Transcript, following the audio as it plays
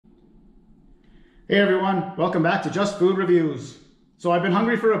Hey everyone, welcome back to Just Food Reviews. So I've been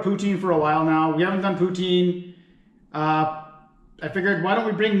hungry for a poutine for a while now. We haven't done poutine. I figured, why don't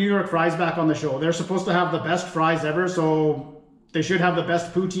we bring New York fries back on the show? They're supposed to have the best fries ever, so they should have the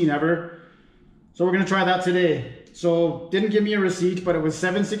best poutine ever. So we're gonna try that today. So didn't give me a receipt, but it was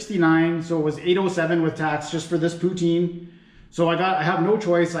 $7.69, so it was $8.07 with tax just for this poutine. So I have no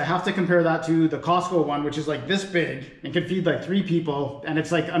choice. I have to compare that to the Costco one, which is like this big and can feed like 3 people, and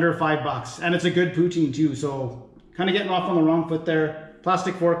it's like under $5. And it's a good poutine too. So kind of getting off on the wrong foot there.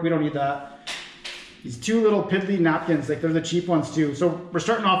 Plastic fork, we don't need that. These 2 little piddly napkins, like they're the cheap ones too. So we're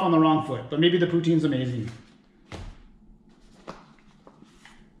starting off on the wrong foot, but maybe the poutine's amazing.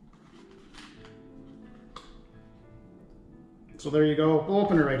 So there you go. We'll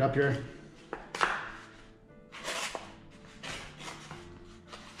open it right up here.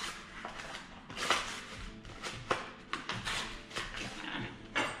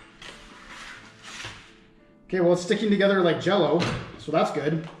 Okay, well, it's sticking together like Jell-O, so that's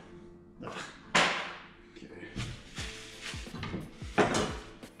good. Okay.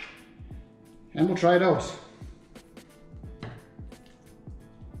 And we'll try it out.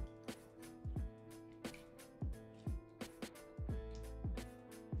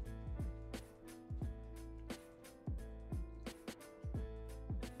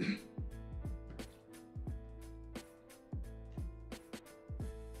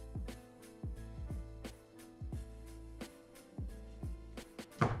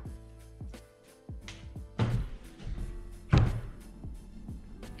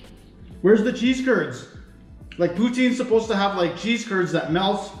 Where's the cheese curds? Like, poutine's supposed to have like cheese curds that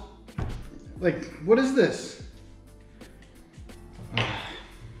melt. Like, what is this?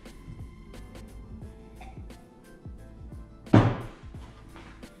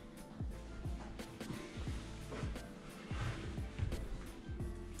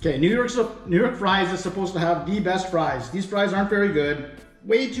 Okay, New York fries is supposed to have the best fries. These fries aren't very good.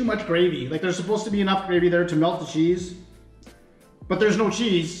 Way too much gravy. Like, there's supposed to be enough gravy there to melt the cheese. But there's no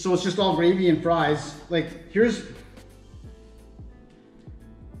cheese, so it's just all gravy and fries. Like, here's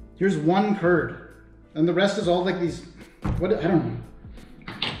 1 curd, and the rest is all like these, what, I don't know.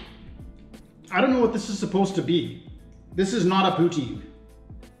 I don't know what this is supposed to be. This is not a poutine.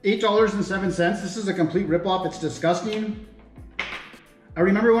 $8.07, this is a complete ripoff. It's disgusting. I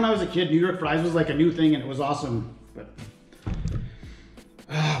remember when I was a kid, New York fries was like a new thing and it was awesome, but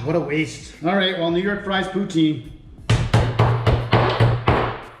what a waste. All right, well, New York fries poutine.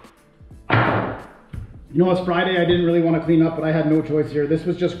 You know, it's Friday, I didn't really want to clean up, but I had no choice here. This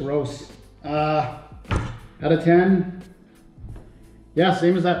was just gross. Out of 10, yeah,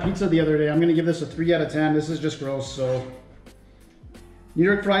 same as that pizza the other day. I'm gonna give this a 3 out of 10. This is just gross, so. New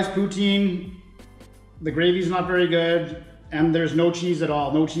York fries poutine, the gravy's not very good, and there's no cheese at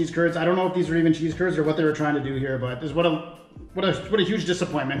all, no cheese curds. I don't know if these are even cheese curds or what they were trying to do here, but this, what a huge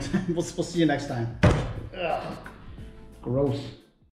disappointment. We'll see you next time. Ugh, gross.